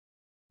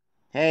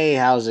Hey,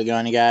 how's it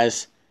going, you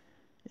guys?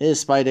 It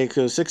is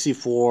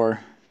SpyDeco64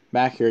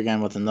 back here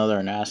again with another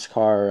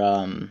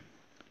NASCAR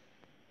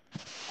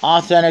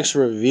Authentics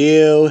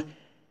review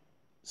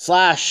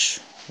slash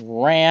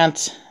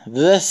rant.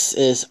 This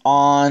is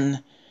on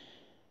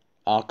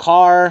a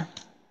car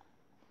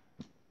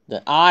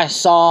that I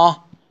saw,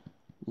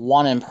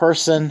 one in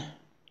person,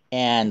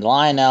 and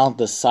Lionel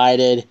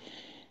decided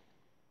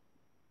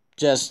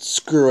just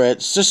screw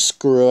it,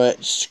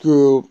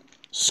 screw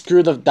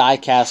the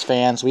Diecast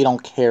fans. We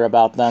don't care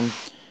about them.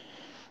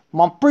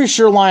 Well, I'm pretty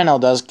sure Lionel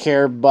does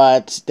care,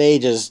 but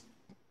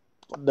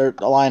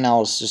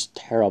Lionel is just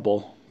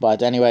terrible.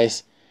 But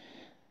anyways,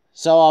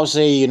 so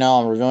obviously,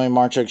 I'm reviewing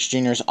Mark Truex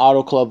Jr.'s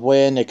Auto Club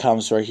win. It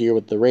comes right here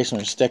with the race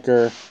winner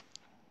sticker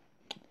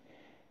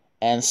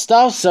and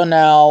stuff. So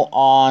now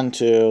on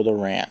to the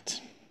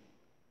rant.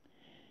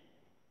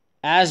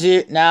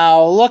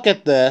 Now look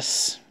at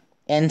this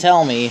and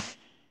tell me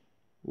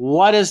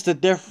what's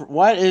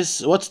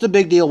the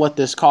big deal with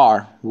this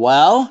car?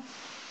 Well,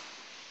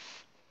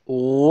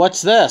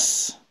 what's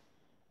this?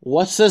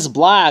 What's this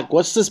black?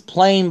 What's this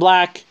plain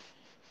black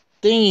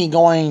thingy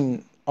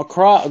going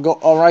across?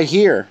 Right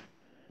here.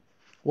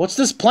 What's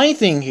this plain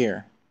thing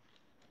here?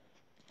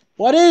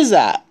 What is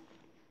that?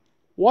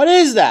 What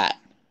is that?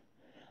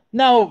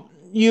 Now,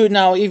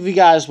 if you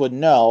guys would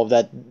know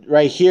that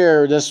right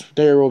here,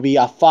 there will be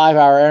a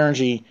 5-hour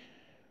energy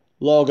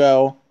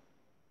logo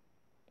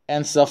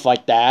and stuff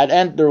like that,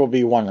 and there will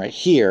be one right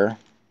here.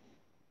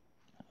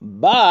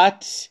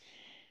 But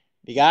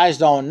you guys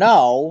don't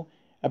know,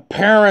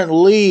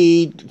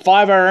 apparently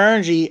 5-hour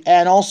energy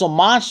and also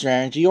Monster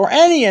Energy or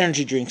any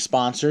energy drink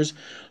sponsors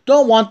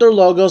don't want their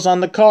logos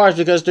on the cars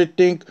because they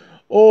think,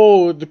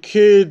 oh, the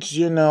kids,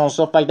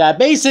 stuff like that.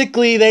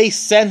 Basically, they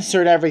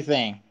censored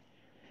everything.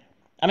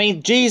 I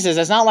mean, Jesus,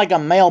 it's not like a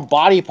male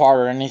body part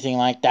or anything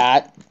like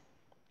that.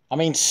 I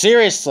mean,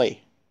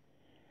 seriously.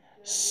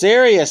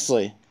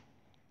 Seriously.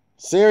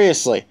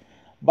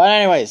 But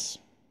anyways,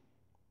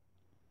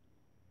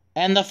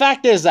 and the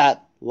fact is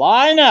that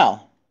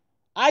Lionel,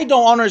 I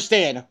don't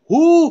understand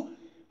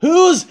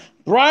whose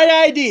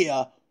bright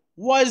idea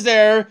was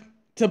there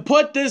to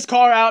put this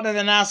car out in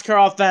the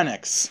NASCAR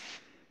Authentics.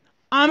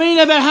 I mean,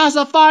 if it has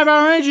a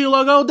 5-hour energy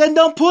logo, then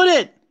don't put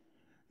it.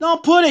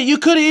 Don't put it. You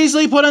could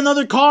easily put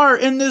another car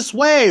in this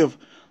wave.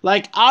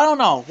 Like, I don't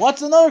know.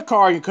 What's another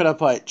car you could have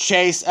put?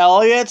 Chase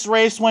Elliott's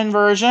race win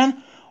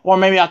version? Or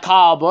maybe a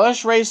Kyle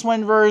Busch race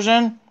win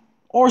version?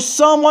 Or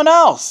someone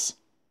else?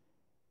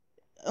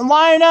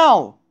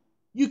 Lionel,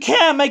 you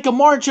can't make a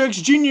Mark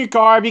Truex Jr.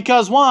 car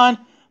because, one,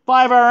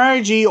 5-hour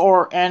energy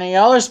or any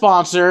other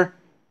sponsor,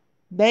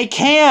 they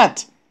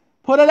can't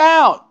put it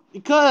out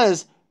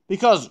because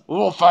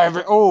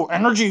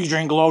energy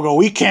drink logo,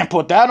 we can't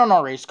put that on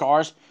our race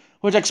cars.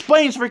 Which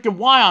explains freaking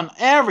why on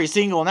every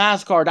single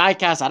NASCAR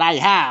diecast that I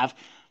have,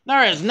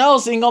 there is no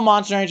single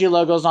Monster Energy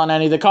logos on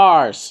any of the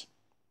cars.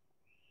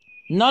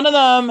 None of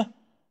them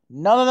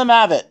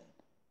have it.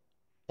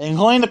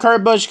 Including the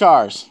Kurt Busch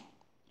cars.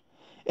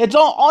 It's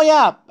all, oh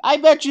yeah, I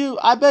bet you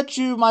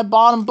my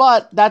bottom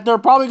butt that they're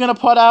probably going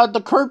to put out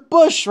the Kurt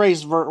Busch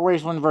race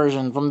win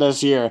version from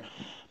this year.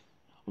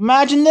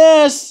 Imagine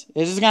this.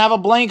 It's just going to have a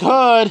blank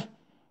hood.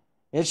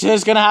 It's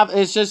just going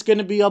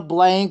to be a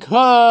blank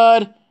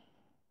hood.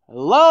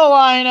 Hello,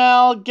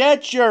 Lionel.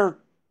 Get your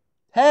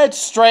head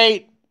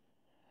straight.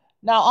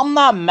 Now, I'm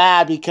not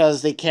mad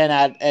because they can't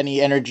add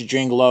any energy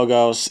drink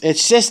logos.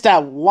 It's just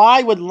that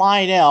why would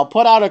Lionel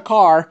put out a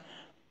car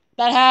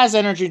that has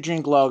energy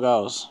drink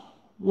logos?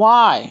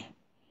 Why?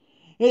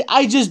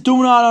 I just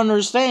do not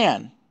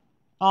understand.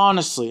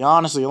 Honestly,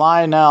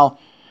 Lionel.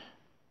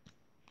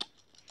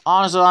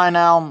 You're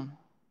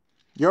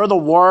the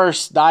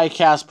worst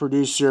diecast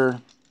producer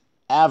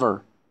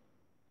ever.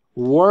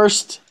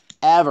 Worst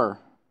ever.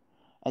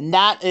 And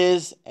that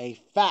is a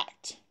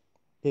fact.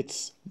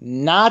 It's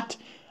not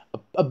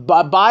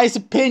a biased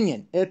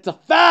opinion. It's a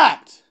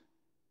fact.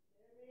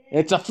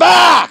 It's a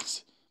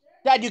fact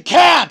that you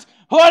can't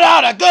put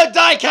out a good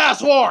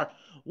diecast for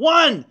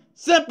one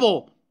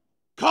simple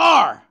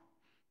car.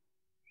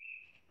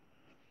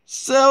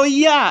 So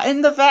yeah,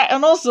 and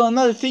also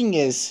another thing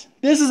is,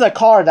 this is a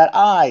car that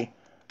I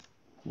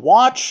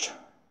watched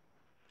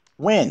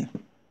win.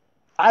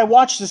 I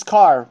watched this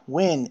car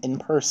win in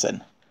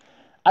person.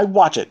 I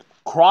watched it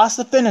cross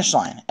the finish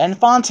line in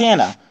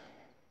Fontana.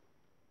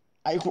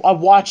 I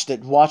watched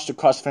it cross the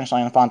finish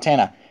line in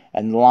Fontana,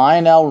 and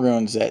Lionel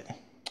ruins it.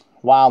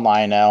 Wow,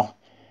 Lionel,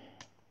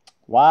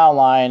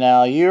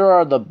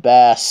 you're the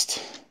best.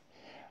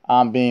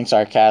 I'm being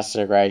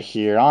sarcastic right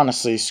here.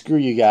 Honestly, screw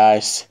you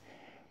guys.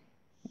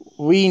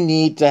 We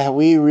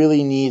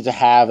really need to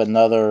have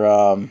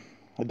another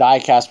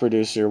diecast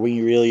producer.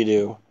 We really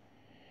do.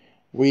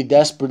 We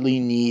desperately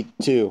need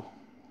to.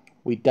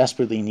 We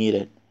desperately need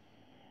it.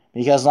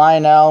 Because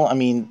Lionel, I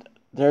mean,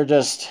 they're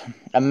just,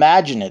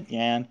 imagine it,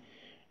 man.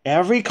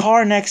 Every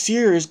car next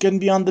year is going to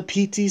be on the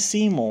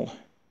PTC mold.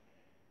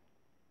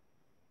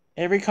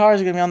 Every car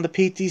is going to be on the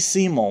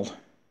PTC mold.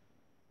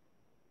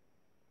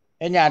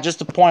 And yeah, just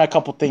to point a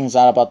couple things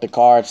out about the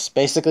car, it's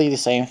basically the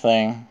same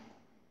thing,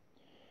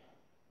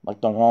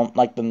 like the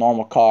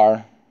normal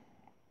car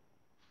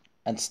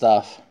and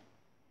stuff.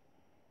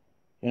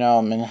 You know,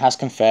 I mean, it has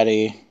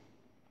confetti.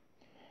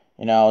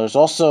 You know, there's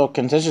also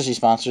contingency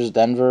sponsors,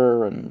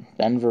 Denver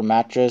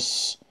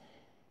Mattress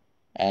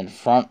and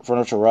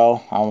Furniture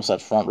Row. I almost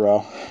said Front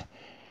Row.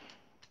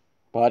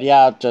 But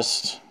yeah,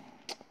 just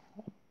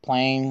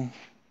plain,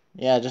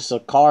 yeah, just a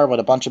car with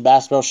a bunch of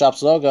Bass Pro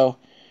Shops logo,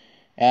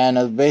 and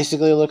it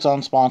basically looks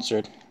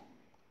unsponsored.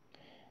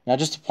 Now,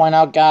 just to point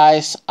out,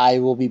 guys, I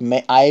will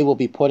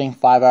be putting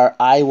 5R.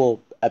 I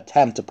will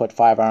attempt to put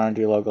 5R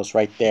logos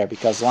right there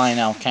because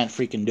Lionel can't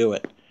freaking do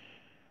it.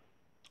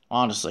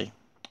 Honestly,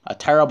 a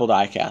terrible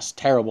diecast,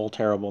 terrible,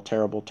 terrible,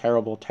 terrible,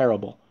 terrible,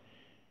 terrible.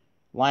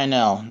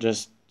 Lionel,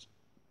 just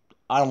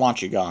I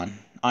want you gone.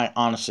 I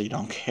honestly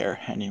don't care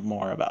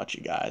anymore about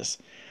you guys,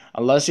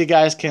 unless you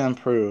guys can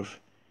improve.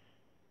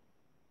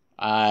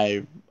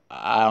 I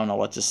I don't know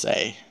what to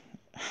say.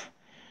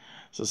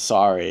 So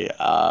sorry.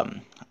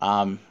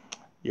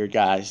 Your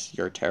guys,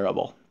 you're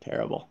terrible,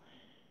 terrible.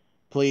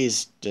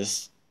 Please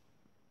just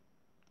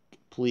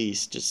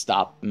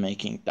stop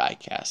making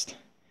diecast.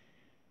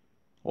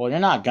 Well, you're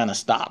not gonna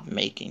stop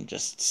making.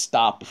 Just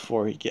stop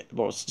before you get.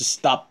 Well, just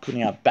stop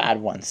putting out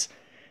bad ones.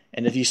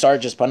 And if you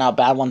start just putting out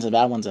bad ones and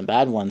bad ones and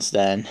bad ones,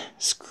 then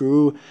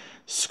screw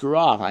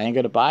off. I ain't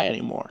gonna buy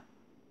anymore.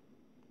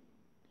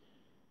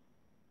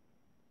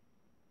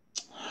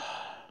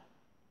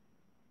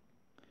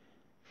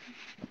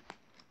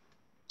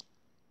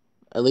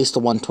 At least the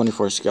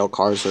 124 scale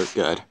cars are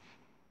good.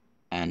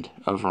 End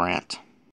of rant.